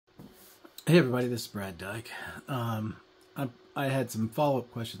Hey everybody, this is Brad Dyke. I had some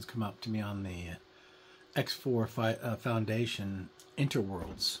follow-up questions come up to me on the X4 Foundation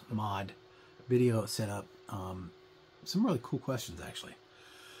Interworlds mod video set up. Some really cool questions actually.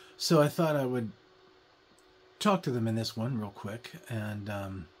 So I thought I would talk to them in this one real quick.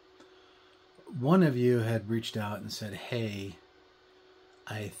 And one of you had reached out and said, hey,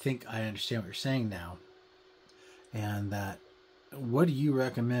 I think I understand what you're saying now. And that what do you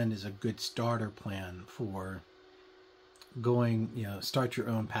recommend is a good starter plan for going, start your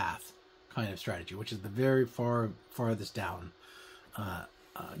own path kind of strategy, which is the very farthest down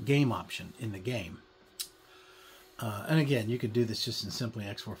game option in the game. And again, you could do this just in simply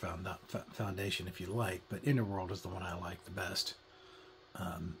X4 Foundation if you like, but Interworld is the one I like the best.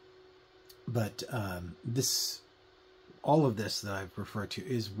 All of this that I've referred to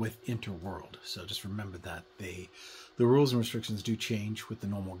is with Interworld. So just remember that the rules and restrictions do change with the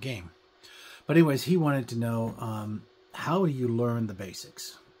normal game. But anyways, he wanted to know how do you learn the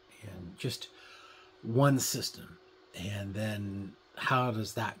basics in just one system, and then how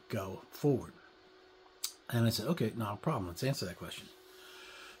does that go forward? And I said, okay, not a problem. Let's answer that question.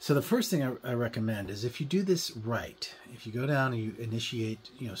 So the first thing I recommend is if you do this right, if you go down and you initiate,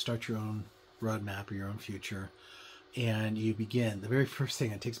 start your own roadmap or your own future, and you begin, the very first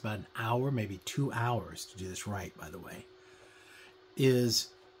thing, it takes about an hour, maybe 2 hours to do this right, by the way, is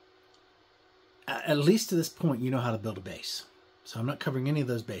at least to this point, you know how to build a base. So I'm not covering any of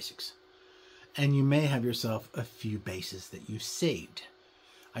those basics. And you may have yourself a few bases that you saved.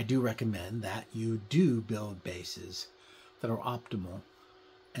 I do recommend that you do build bases that are optimal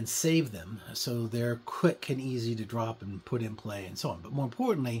and save them so they're quick and easy to drop and put in play and so on. But more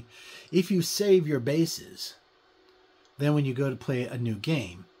importantly, if you save your bases, then when you go to play a new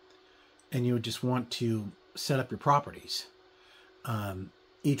game and you just want to set up your properties,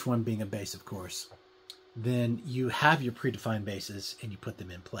 each one being a base, of course, then you have your predefined bases and you put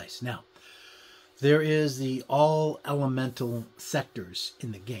them in place. Now, there is the all elemental sectors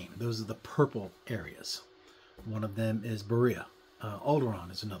in the game. Those are the purple areas. One of them is Berea.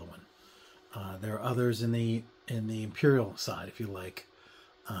 Alderaan is another one. There are others in the Imperial side, if you like,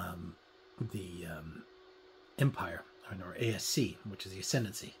 the Empire, or ASC, which is the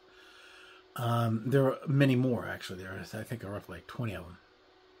Ascendancy. There are many more, actually. There are, I think, roughly like 20 of them.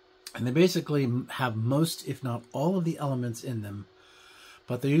 And they basically have most, if not all, of the elements in them,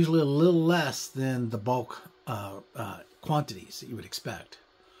 but they're usually a little less than the bulk quantities that you would expect.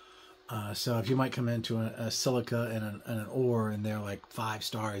 So if you might come into a silica and an ore, and they're like 5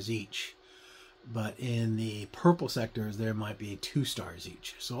 stars each, but in the purple sectors, there might be 2 stars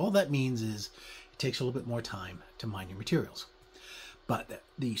each. So all that means is it takes a little bit more time to mine your materials. But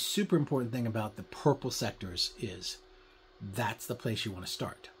the super important thing about the purple sectors is that's the place you want to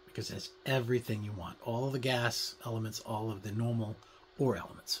start, because it has everything you want. All of the gas elements, all of the normal ore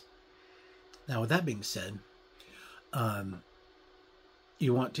elements. Now, with that being said,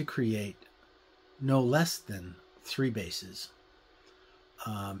 you want to create no less than 3 bases.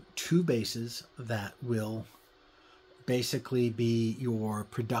 2 bases that will basically be your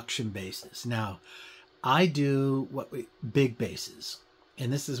production bases. Now, I do big bases,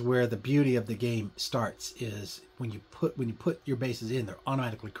 and this is where the beauty of the game starts. Is when you put your bases in, they're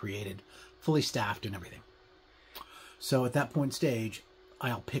automatically created, fully staffed, and everything. So at that point stage,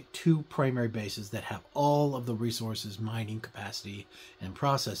 I'll pick 2 primary bases that have all of the resources, mining capacity, and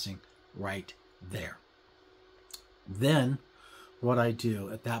processing right there. Then, what I do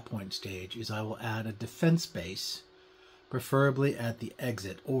at that point stage is I will add a defense base, preferably at the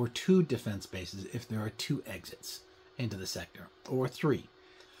exit, or 2 defense bases if there are 2 exits into the sector, or 3.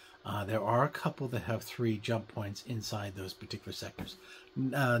 There are a couple that have 3 jump points inside those particular sectors.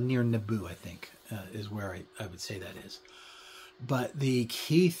 Near Naboo, I think, is where I would say that is. But the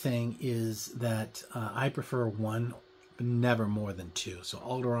key thing is that I prefer 1, but never more than 2. So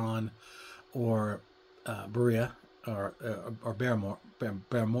Alderaan or Berea, or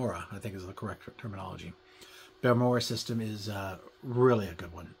Barmora, I think is the correct terminology. Barmora system is really a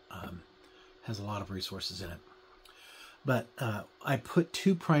good one. Has a lot of resources in it. But I put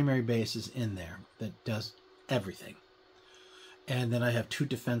 2 primary bases in there that does everything. And then I have 2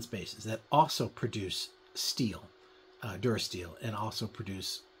 defense bases that also produce steel, Durasteel, and also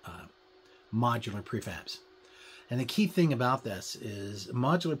produce modular prefabs. And the key thing about this is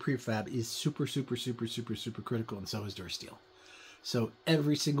modular prefab is super critical, and so is Durasteel. So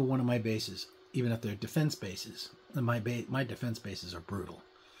every single one of my bases, even if they're defense bases, and my defense bases are brutal.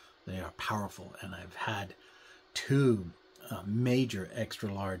 They are powerful, and I've had 2 major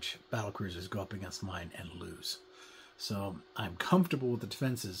extra large battle cruisers go up against mine and lose. So I'm comfortable with the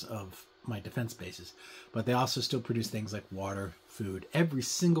defenses of my defense bases, but they also still produce things like water, food. Every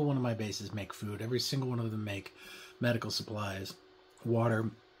single one of my bases make food. Every single one of them make medical supplies, water,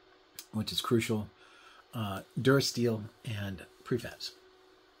 which is crucial, Durasteel, and prefabs,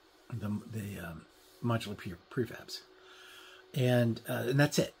 the modular prefabs. And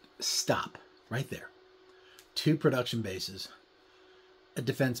that's it. Stop right there. 2 production bases, a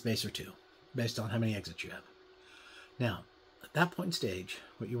defense base or 2, based on how many exits you have. Now, at that point in stage,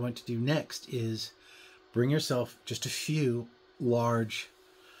 what you want to do next is bring yourself just a few large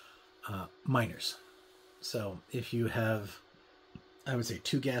miners. So if you have, I would say,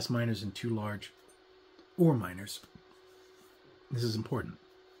 2 gas miners and 2 large ore miners, this is important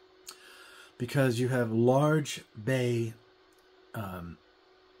because you have large bay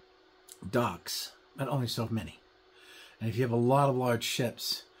docks, but only so many. And if you have a lot of large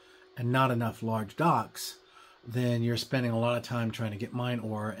ships and not enough large docks, then you're spending a lot of time trying to get mine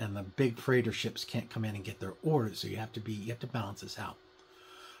ore, and the big freighter ships can't come in and get their orders. So you have to balance this out.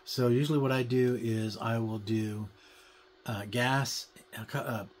 So usually what I do is I will do gas,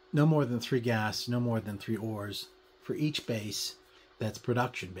 no more than 3 gas, no more than 3 ores for each base that's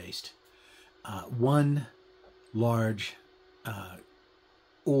production based. 1 large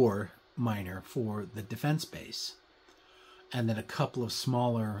ore miner for the defense base, and then a couple of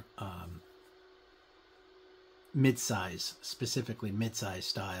smaller mid-size, specifically mid-size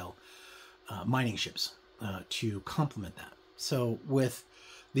style mining ships to complement that. So with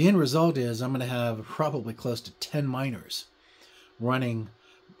the end result is I'm going to have probably close to 10 miners running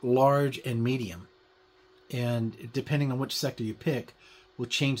large and medium, and depending on which sector you pick will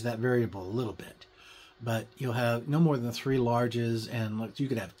change that variable a little bit. But you'll have no more than 3 larges, and you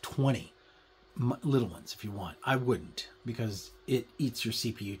could have 20 little ones if you want. I wouldn't, because it eats your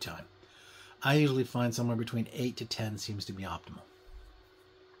CPU time. I usually find somewhere between 8 to 10 seems to be optimal.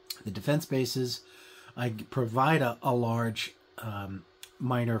 The defense bases, I provide a large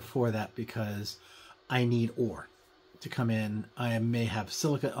miner for that because I need ore to come in. I may have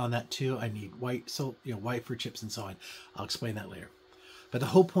silica on that too. I need white, so white for chips and so on. I'll explain that later. But the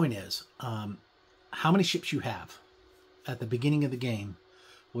whole point is, how many ships you have at the beginning of the game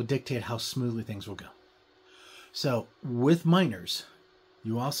will dictate how smoothly things will go. So with miners,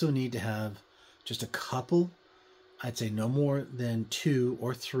 you also need to have just a couple, I'd say no more than 2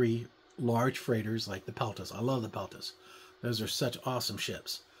 or 3 large freighters like the Peltas. I love the Peltas. Those are such awesome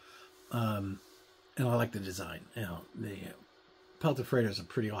ships. And I like the design. The Pelta freighter is a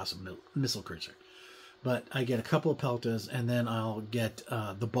pretty awesome missile cruiser. But I get a couple of Peltas, and then I'll get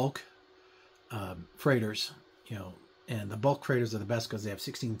the bulk freighters, and the bulk freighters are the best because they have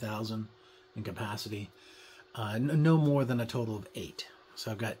 16,000 in capacity. No more than a total of 8. So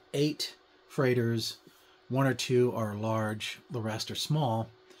I've got 8 freighters, 1 or 2 are large, the rest are small,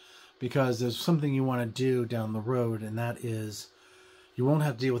 because there's something you want to do down the road, and that is you won't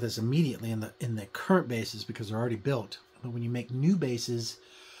have to deal with this immediately in the current bases because they're already built. But when you make new bases,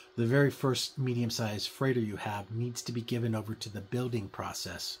 the very first medium-sized freighter you have needs to be given over to the building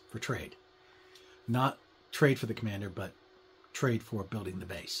process for trade. Not trade for the commander, but trade for building the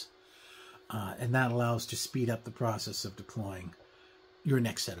base. And that allows to speed up the process of deploying your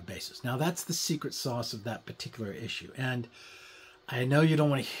next set of bases. Now, that's the secret sauce of that particular issue. And I know you don't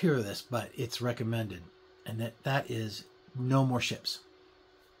want to hear this, but it's recommended. And that is no more ships,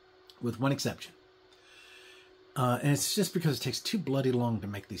 with one exception. And it's just because it takes too bloody long to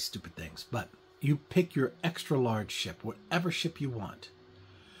make these stupid things. But you pick your extra large ship, whatever ship you want,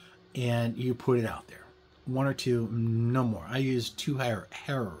 and you put it out there. 1 or 2, no more. I use 2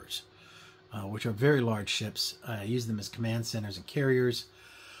 Harrowers, which are very large ships. I use them as command centers and carriers.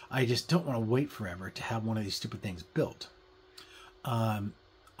 I just don't want to wait forever to have one of these stupid things built.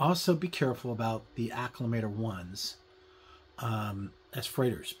 Also, be careful about the Acclimator 1s as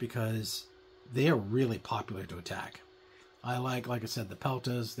freighters, because they are really popular to attack. I like I said, the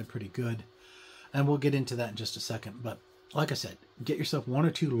Peltas. They're pretty good. And we'll get into that in just a second. But like I said, get yourself 1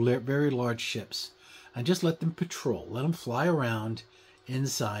 or 2 very large ships and just let them patrol. Let them fly around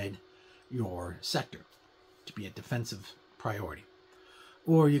inside your sector to be a defensive priority.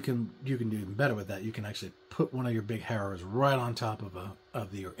 Or you can do even better with that. You can actually put one of your big Harrows right on top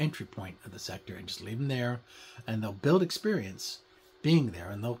of your entry point of the sector and just leave them there, and they'll build experience being there,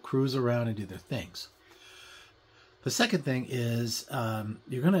 and they'll cruise around and do their things. The second thing is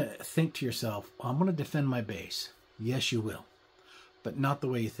you're going to think to yourself, I'm going to defend my base. Yes, you will, but not the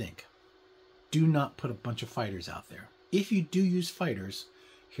way you think. Do not put a bunch of fighters out there. If you do use fighters,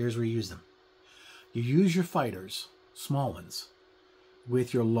 here's where you use them. You use your fighters, small ones,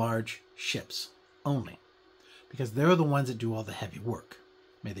 with your large ships only. because they're the ones that do all the heavy work,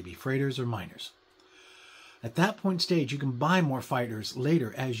 may they be freighters or miners. At that point stage, you can buy more fighters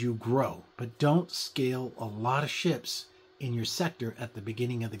later as you grow, but don't scale a lot of ships in your sector at the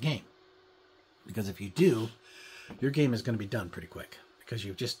beginning of the game. Because if you do, your game is going to be done pretty quick, because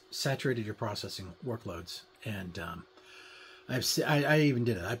you've just saturated your processing workloads. And I even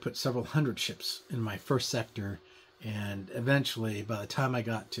did it. I put several hundred ships in my first sector, and eventually, by the time I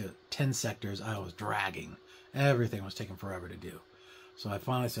got to 10 sectors, I was dragging. Everything was taking forever to do. So I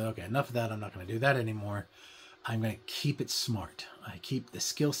finally said, okay, enough of that. I'm not going to do that anymore. I'm going to keep it smart. I keep the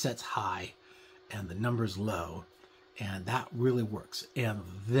skill sets high and the numbers low, and that really works. And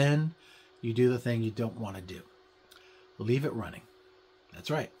then you do the thing you don't want to do. Leave it running.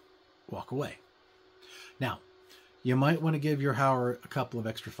 That's right. Walk away. Now, you might want to give your Howler a couple of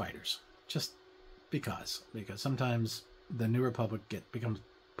extra fighters, just because sometimes the New Republic becomes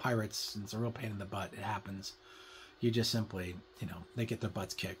pirates, and it's a real pain in the butt. It happens. You just simply, they get their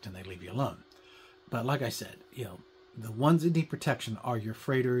butts kicked and they leave you alone. But like I said, the ones that need protection are your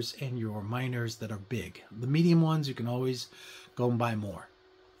freighters and your miners that are big. The medium ones, you can always go and buy more.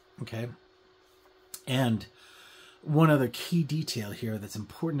 Okay? And one other key detail here that's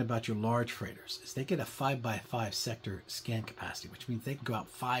important about your large freighters is they get a 5x5 sector scan capacity, which means they can go out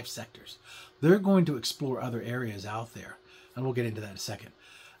 5 sectors. They're going to explore other areas out there, and we'll get into that in a second.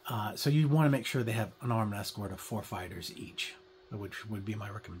 So you want to make sure they have an armed escort of 4 fighters each, which would be my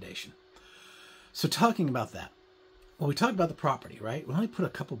recommendation. So talking about that, well, we talked about the property, right? We only put a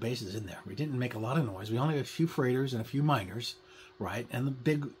couple bases in there. We didn't make a lot of noise. We only have a few freighters and a few miners, right? And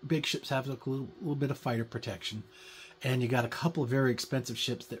the big ships have a little bit of fighter protection. And you got a couple of very expensive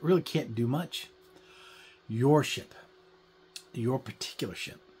ships that really can't do much. Your ship, your particular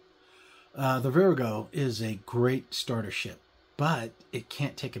ship. The Virgo is a great starter ship, but it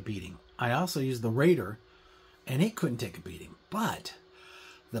can't take a beating. I also used the Raider, and it couldn't take a beating. But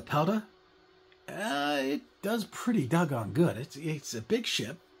the Pelta, it does pretty doggone good. It's a big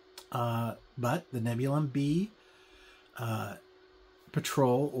ship, but the Nebulon B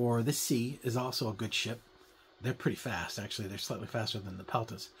Patrol, or the C, is also a good ship. They're pretty fast, actually. They're slightly faster than the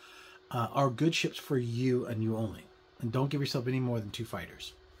Peltas. Are good ships for you and you only. And don't give yourself any more than 2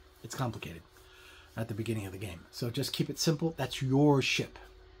 fighters. It's complicated at the beginning of the game. So just keep it simple. That's your ship.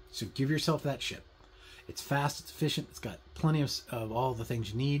 So give yourself that ship. It's fast, it's efficient, it's got plenty of all the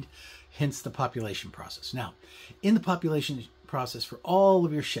things you need, hence the population process. Now, in the population process for all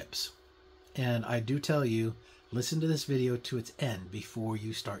of your ships, and I do tell you, listen to this video to its end before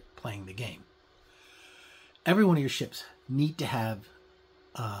you start playing the game. Every one of your ships need to have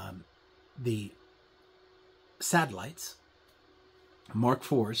the satellites, Mark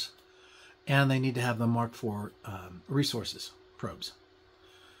IVs, and they need to have the Mark IV resources probes.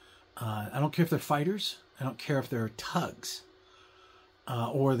 I don't care if they're fighters. I don't care if they're tugs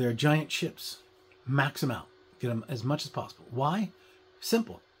or they're giant ships. Max them out. Get them as much as possible. Why?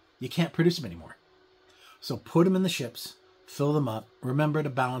 Simple. You can't produce them anymore. So put them in the ships, fill them up. Remember to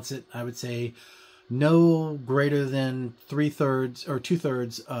balance it. I would say no greater than 3/3 or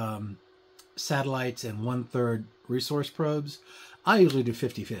 2/3 satellites and 1/3 resource probes. I usually do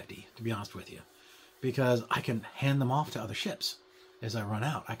 50-50, to be honest with you, because I can hand them off to other ships as I run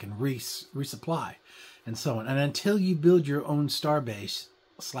out. I can resupply and so on. And until you build your own starbase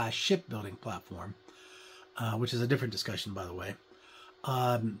 / shipbuilding platform, which is a different discussion, by the way,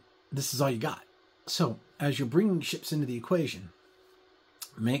 this is all you got. So as you're bringing ships into the equation,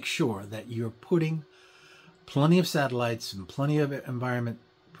 make sure that you're putting plenty of satellites and plenty of environment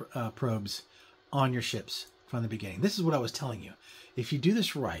probes on your ships from the beginning. This is what I was telling you. If you do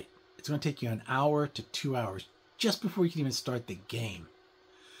this right, it's going to take you an hour to 2 hours just before you can even start the game.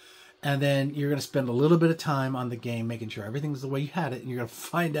 And then you're going to spend a little bit of time on the game making sure everything's the way you had it, and you're going to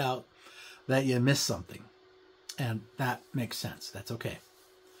find out that you missed something. And that makes sense. That's okay.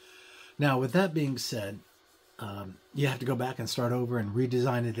 Now, with that being said, you have to go back and start over and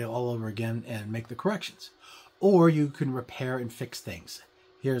redesign it all over again and make the corrections. Or you can repair and fix things.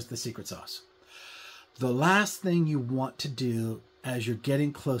 Here's the secret sauce. The last thing you want to do as you're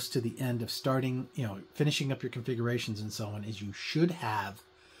getting close to the end of starting, finishing up your configurations and so on, is you should have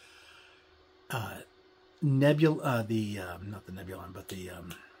the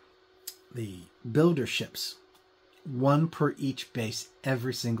builder ships, 1 per each base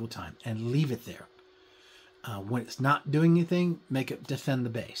every single time, and leave it there. When it's not doing anything, make it defend the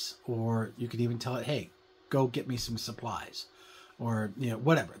base, or you could even tell it, hey, go get me some supplies, or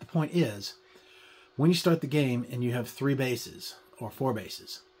whatever. The point is, when you start the game and you have 3 bases or 4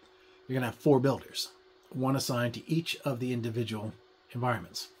 bases, you're going to have 4 builders, 1 assigned to each of the individual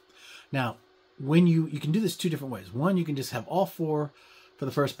environments. Now, when you can do this two different ways. One, you can just have all 4 for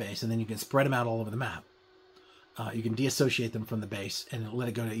the first base, and then you can spread them out all over the map. You can deassociate them from the base and let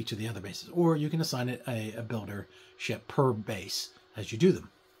it go to each of the other bases. Or you can assign it a builder ship per base as you do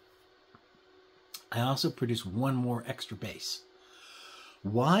them. I also produce 1 more extra base.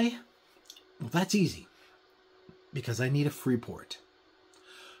 Why? Well, that's easy. Because I need a free port.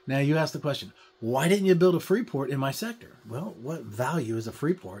 Now you ask the question, why didn't you build a free port in my sector? Well, what value is a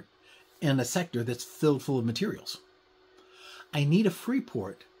free port in a sector that's filled full of materials? I need a free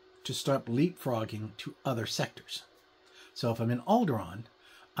port to start leapfrogging to other sectors. So if I'm in Alderaan,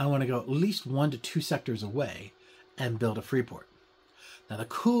 I want to go at least 1 to 2 sectors away and build a free port. Now the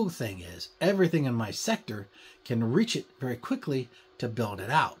cool thing is, everything in my sector can reach it very quickly to build it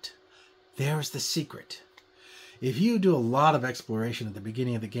out. There's the secret. If you do a lot of exploration at the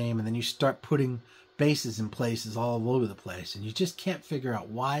beginning of the game and then you start putting bases in places all over the place and you just can't figure out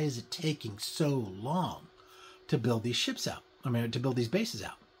why is it taking so long to build these ships out, to build these bases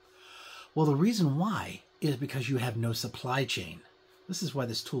out. Well, the reason why is because you have no supply chain. This is why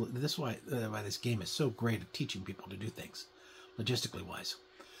why this game is so great at teaching people to do things, logistically wise.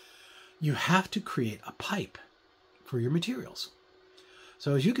 You have to create a pipe for your materials.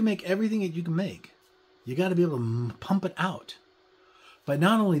 So as you can make everything that you can make, you got to be able to pump it out. But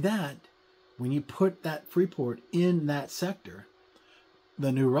not only that, when you put that free port in that sector,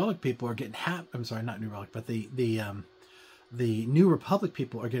 the New Relic people are getting happy. I'm sorry, not New Relic, but the New Republic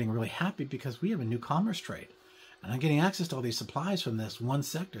people are getting really happy because we have a new commerce trade. And I'm getting access to all these supplies from this one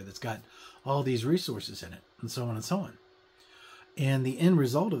sector that's got all these resources in it, and so on and so on. And the end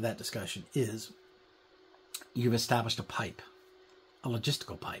result of that discussion is you've established a pipe, a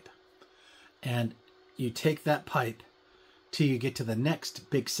logistical pipe. And you take that pipe till you get to the next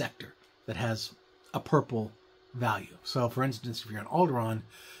big sector that has a purple value. So, for instance, if you're in Alderaan,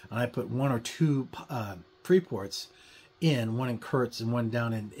 and I put 1 or 2 free ports in, one in Kurtz and one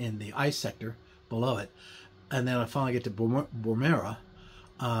down in the ice sector below it, and then I finally get to Bormera,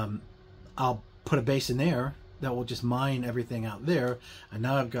 I'll put a base in there that will just mine everything out there, and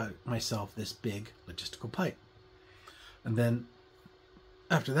now I've got myself this big logistical pipe. And then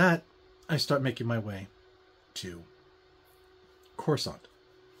after that, I start making my way to Coruscant.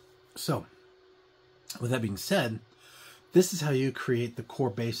 So, with that being said, this is how you create the core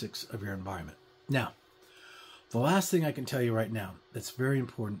basics of your environment. Now, the last thing I can tell you right now that's very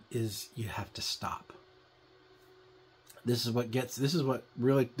important is you have to stop. This is what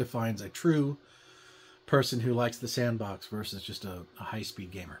really defines a true person who likes the sandbox versus just a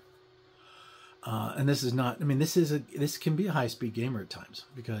high-speed gamer. And this is not, this can be a high-speed gamer at times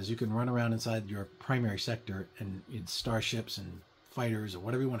because you can run around inside your primary sector and in starships and fighters or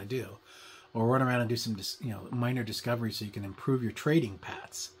whatever you want to do, or run around and do some, minor discoveries so you can improve your trading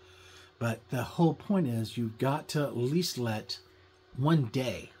paths. But the whole point is you've got to at least let 1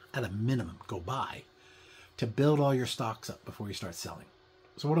 day at a minimum go by to build all your stocks up before you start selling.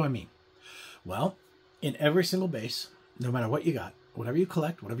 So what do I mean? Well, in every single base, no matter what you got, whatever you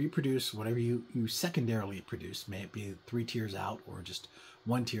collect, whatever you produce, whatever you secondarily produce, may it be 3 tiers out or just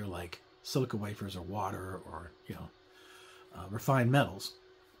 1 tier like silica wafers or water or, refined metals,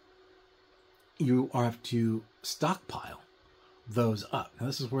 you have to stockpile those up. Now,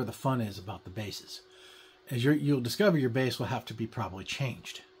 this is where the fun is about the bases. As you'll discover your base will have to be probably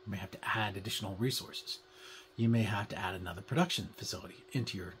changed. You may have to add additional resources. You may have to add another production facility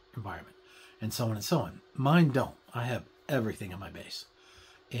into your environment, and so on and so on. Mine don't. I have everything in my base.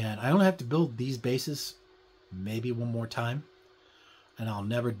 And I only have to build these bases maybe 1 more time, and I'll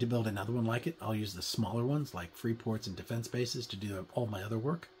never build another one like it. I'll use the smaller ones like free ports and defense bases to do all my other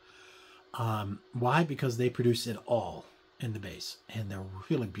work. Why? Because they produce it all in the base, and they're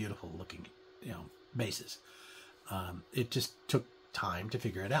really beautiful looking, bases. It just took time to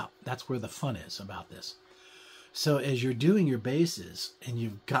figure it out. That's where the fun is about this. So as you're doing your bases and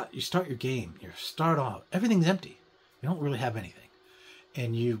you start your game, you start off, everything's empty. You don't really have anything.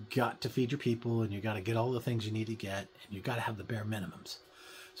 And you've got to feed your people, and you got to get all the things you need to get, and you got to have the bare minimums.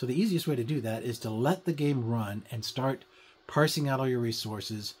 So the easiest way to do that is to let the game run and start parsing out all your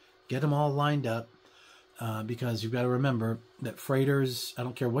resources, get them all lined up, because you've got to remember that freighters, I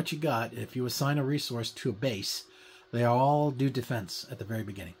don't care what you got, if you assign a resource to a base, they all do defense at the very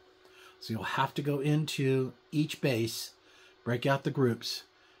beginning. So you'll have to go into each base, break out the groups,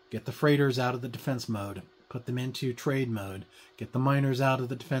 get the freighters out of the defense mode, put them into trade mode, get the miners out of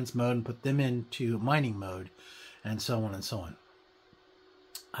the defense mode and put them into mining mode, and so on and so on.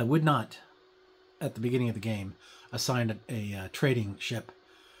 I would not, at the beginning of the game, assign a trading ship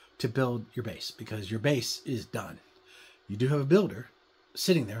to build your base, because your base is done. You do have a builder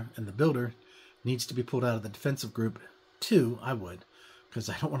sitting there, and the builder needs to be pulled out of the defensive group, 2, I would, because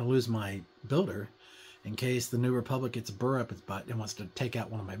I don't want to lose my builder in case the New Republic gets a burr up its butt and wants to take out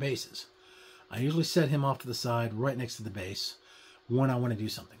one of my bases. I usually set him off to the side right next to the base when I want to do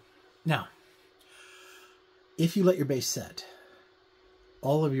something. Now, if you let your base set,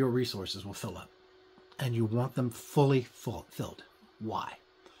 all of your resources will fill up, and you want them fully filled. Why?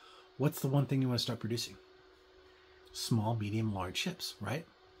 What's the one thing you want to start producing? Small, medium, large ships, right?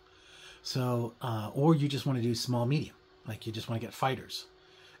 So, or you just want to do small, medium, like you just want to get fighters,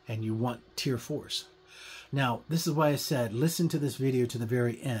 and you want tier 4s. Now, this is why I said, listen to this video to the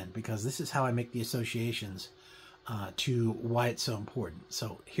very end, because this is how I make the associations to why it's so important.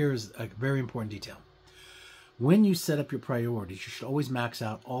 So here's a very important detail. When you set up your priorities, you should always max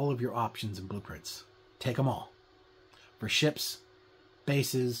out all of your options and blueprints. Take them all. For ships,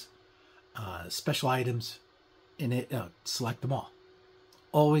 bases, special items, select them all.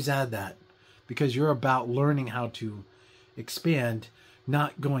 Always add that, because you're about learning how to expand,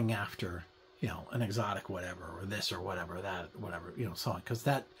 not going after, an exotic whatever, or this or whatever, that, whatever, so on. Because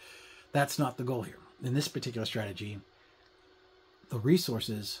that's not the goal here. In this particular strategy, the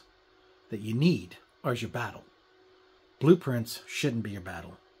resources that you need are your battle. Blueprints shouldn't be your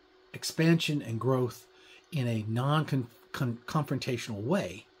battle. Expansion and growth in a non-confrontational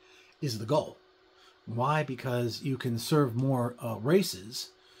way is the goal. Why? Because you can serve more races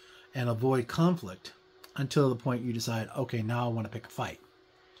and avoid conflict until the point you decide, okay, now I want to pick a fight.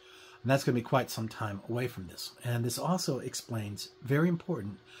 And that's going to be quite some time away from this. And this also explains, very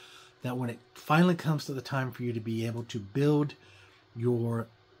important, that when it finally comes to the time for you to be able to build your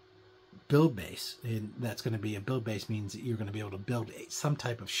build base, and that's going to be a build base means that you're going to be able to build some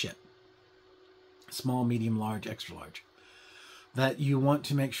type of ship. Small, medium, large, extra large. That you want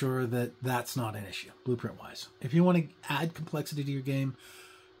to make sure that that's not an issue, blueprint-wise. If you want to add complexity to your game,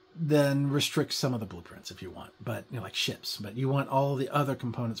 then restrict some of the blueprints if you want, but like ships. But you want all the other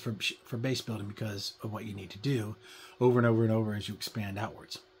components for base building because of what you need to do over and over and over as you expand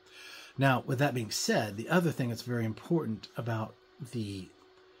outwards. Now, with that being said, the other thing that's very important about the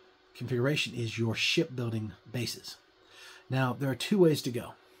configuration is your shipbuilding bases. Now, there are 2 ways to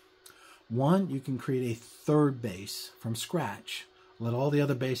go. One, you can create a 3rd base from scratch, let all the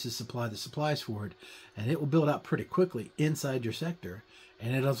other bases supply the supplies for it, and it will build out pretty quickly inside your sector.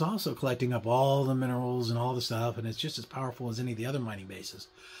 And it is also collecting up all the minerals and all the stuff, and it's just as powerful as any of the other mining bases.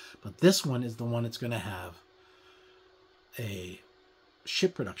 But this one is the one that's going to have a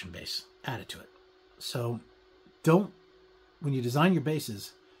ship production base added to it. So when you design your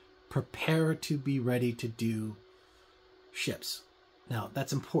bases, prepare to be ready to do ships. Now,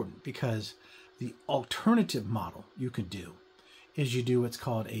 that's important because the alternative model you can do is you do what's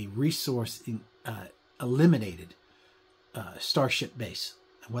called a resource eliminated starship base.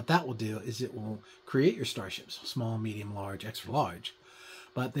 And what that will do is it will create your starships, small, medium, large, extra large,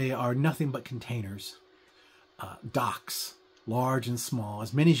 but they are nothing but containers, docks, large and small,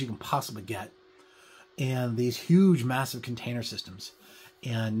 as many as you can possibly get, and these huge, massive container systems,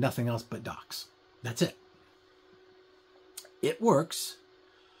 and nothing else but docks. That's it. It works.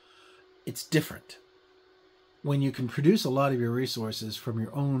 It's different. When you can produce a lot of your resources from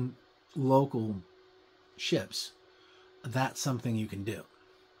your own local ships, that's something you can do.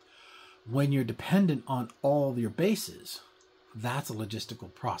 When you're dependent on all your bases, that's a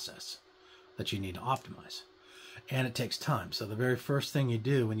logistical process that you need to optimize. And it takes time. So the very first thing you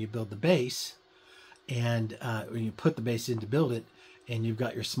do when you build the base, and when you put the base in to build it, and you've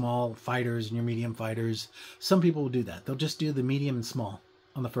got your small fighters and your medium fighters, some people will do that. They'll just do the medium and small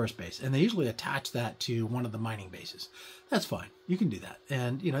on the first base, and they usually attach that to one of the mining bases. That's fine. You can do that.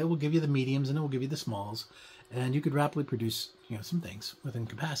 And, it will give you the mediums and it will give you the smalls, and you could rapidly produce, some things within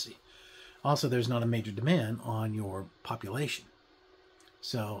capacity. Also, there's not a major demand on your population.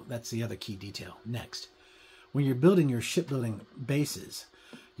 So that's the other key detail. Next, when you're building your shipbuilding bases,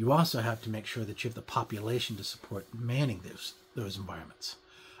 you also have to make sure that you have the population to support manning those environments.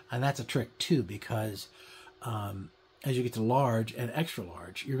 And that's a trick too, because as you get to large and extra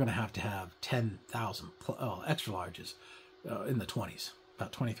large, you're going to have 10,000 extra larges in the 20s,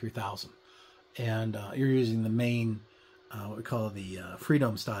 about 23,000. And you're using the main, what we call the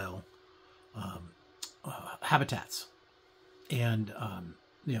freedom style habitats. And,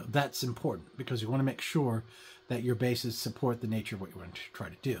 that's important because you want to make sure that your bases support the nature of what you want to try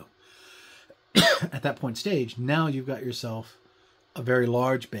to do. At that point stage, now you've got yourself a very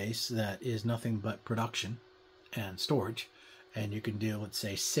large base that is nothing but production and storage. And you can do, let's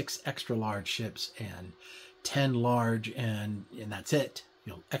say, 6 extra large ships and 10 large, and that's it.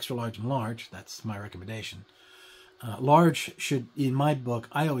 Extra large and large, that's my recommendation. Large should, in my book,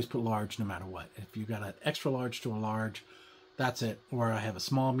 I always put large no matter what. If you've got an extra large to a large, that's it. Or I have a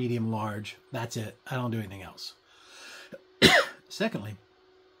small, medium, large, that's it. I don't do anything else. Secondly,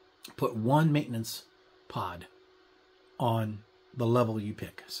 put one maintenance pod on the level you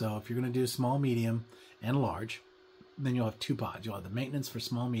pick. So if you're going to do small, medium, and large, then you'll have two pods. You'll have the maintenance for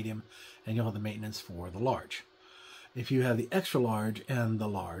small, medium, and you'll have the maintenance for the large. If you have the extra large and the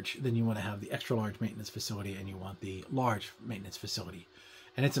large, then you want to have the extra large maintenance facility and you want the large maintenance facility.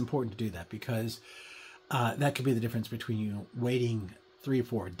 And it's important to do that because that could be the difference between you waiting 3 or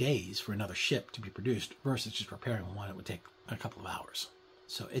 4 days for another ship to be produced versus just repairing one. It would take a couple of hours.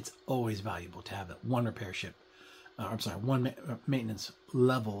 So it's always valuable to have that one repair ship, one maintenance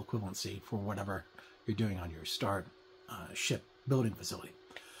level equivalency for whatever you're doing on your start ship building facility.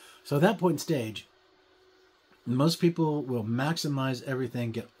 So at that point stage, most people will maximize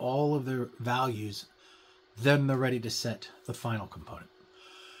everything, get all of their values, then they're ready to set the final component.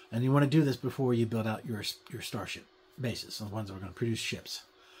 And you want to do this before you build out your starship bases, the ones that are going to produce ships.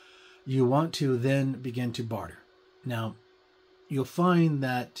 You want to then begin to barter. Now, you'll find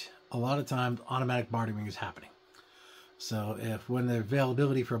that a lot of times automatic bartering is happening. So if when the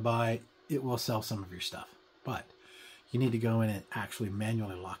availability for buy, it will sell some of your stuff. But you need to go in and actually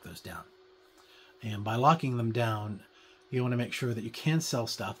manually lock those down. And by locking them down, you want to make sure that you can sell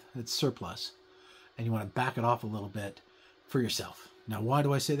stuff that's surplus, and you want to back it off a little bit for yourself. Now, why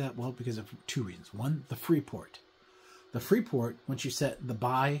do I say that? Well, because of 2 reasons. One, the free port. The free port, once you set the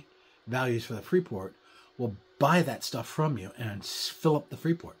buy values for the free port, will buy that stuff from you and fill up the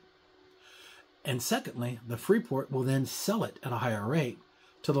free port. And secondly, the free port will then sell it at a higher rate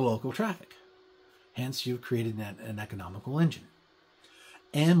to the local traffic. Hence, you've created an economical engine.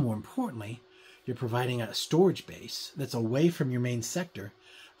 And more importantly, you're providing a storage base that's away from your main sector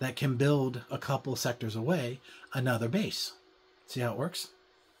that can build a couple sectors away another base. See how it works?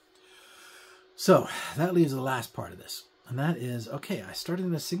 So that leaves the last part of this. And that is, okay, I started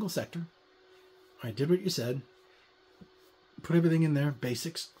in a single sector. I did what you said. Put everything in there,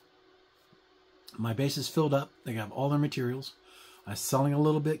 basics. My base is filled up. They have all their materials. I'm selling a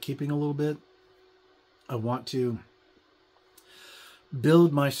little bit, keeping a little bit. I want to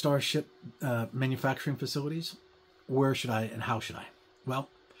build my starship manufacturing facilities. Where should I and how should I? Well,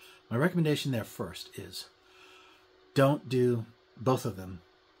 my recommendation there first is don't do both of them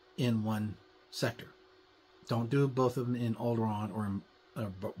in one sector. Don't do both of them in Alderaan or in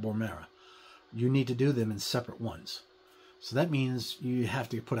Bormera. You need to do them in separate ones. So that means you have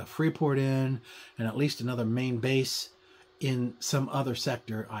to put a free port in and at least another main base in some other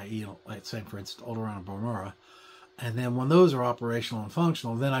sector, i.e., like saying, for instance, Alderaan or Bormera. And then when those are operational and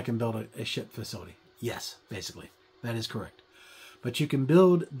functional, then I can build a ship facility. Yes, basically. That is correct. But you can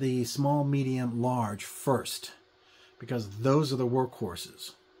build the small, medium, large first because those are the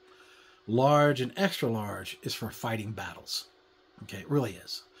workhorses. Large and extra large is for fighting battles. Okay, it really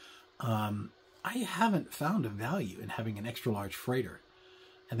is. I haven't found a value in having an extra large freighter.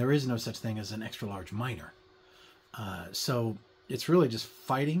 And there is no such thing as an extra large miner. So it's really just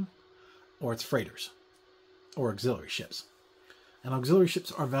fighting or it's freighters. Or auxiliary ships. And auxiliary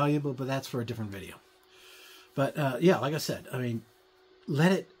ships are valuable, but that's for a different video. But yeah, like I said, I mean,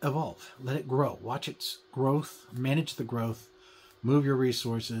 let it evolve. Let it grow. Watch its growth. Manage the growth. Move your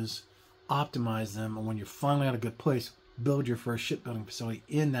resources. Optimize them. And when you're finally at a good place, build your first shipbuilding facility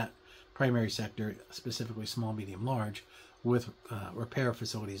in that primary sector, specifically small, medium, large, with repair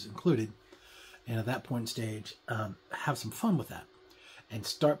facilities included. And at that point stage, have some fun with that. And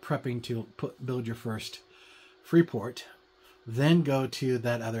start prepping to build your first free port, then go to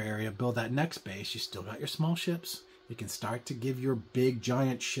that other area, build that next base. You still got your small ships. You can start to give your big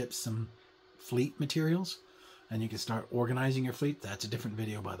giant ships some fleet materials, and you can start organizing your fleet. That's a different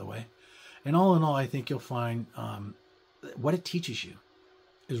video, by the way. And all in all, I think you'll find what it teaches you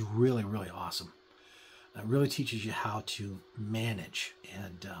is really, really awesome. It really teaches you how to manage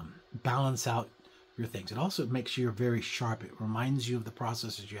and balance out your things. It also makes you very sharp. It reminds you of the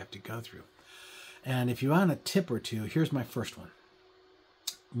processes you have to go through. And if you want a tip or two, here's my first one.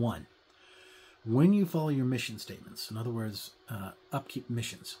 1, when you follow your mission statements, in other words, upkeep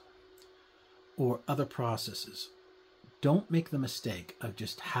missions or other processes, don't make the mistake of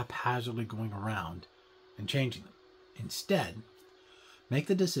just haphazardly going around and changing them. Instead, make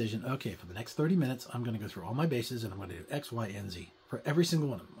the decision, okay, for the next 30 minutes, I'm going to go through all my bases and I'm going to do X, Y, and Z for every single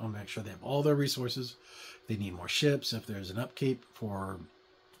one of them. I'm going to make sure they have all their resources. If they need more ships, if there's an upkeep for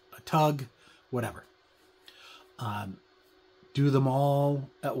a tug, whatever. Do them all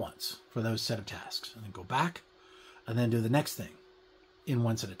at once for those set of tasks. And then go back and then do the next thing in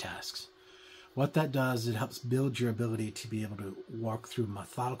one set of tasks. What that does, it helps build your ability to be able to walk through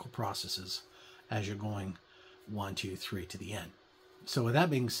methodical processes as you're going 1, 2, 3 to the end. So with that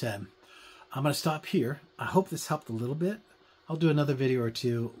being said, I'm going to stop here. I hope this helped a little bit. I'll do another video or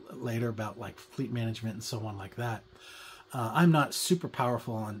two later about like fleet management and so on like that. I'm not super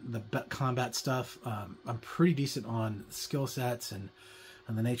powerful on the combat stuff. I'm pretty decent on skill sets and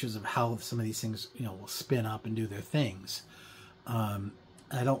the natures of how some of these things, will spin up and do their things.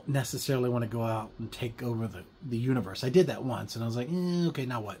 I don't necessarily want to go out and take over the universe. I did that once, and I was like, okay,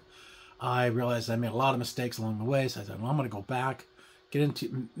 now what? I realized I made a lot of mistakes along the way, so I said, well, I'm going to go back,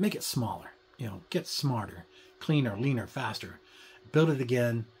 make it smaller, get smarter, cleaner, leaner, faster, build it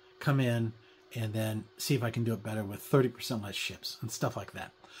again, come in, and then see if I can do it better with 30% less ships and stuff like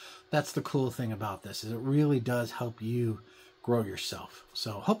that. That's the cool thing about this, is it really does help you grow yourself.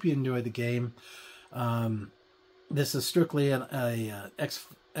 So hope you enjoy the game. This is strictly a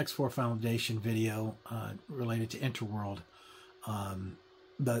X4 Foundation video related to Interworld,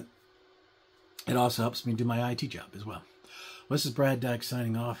 but it also helps me do my IT job as well. This is Brad Dyke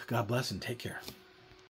signing off. God bless and take care.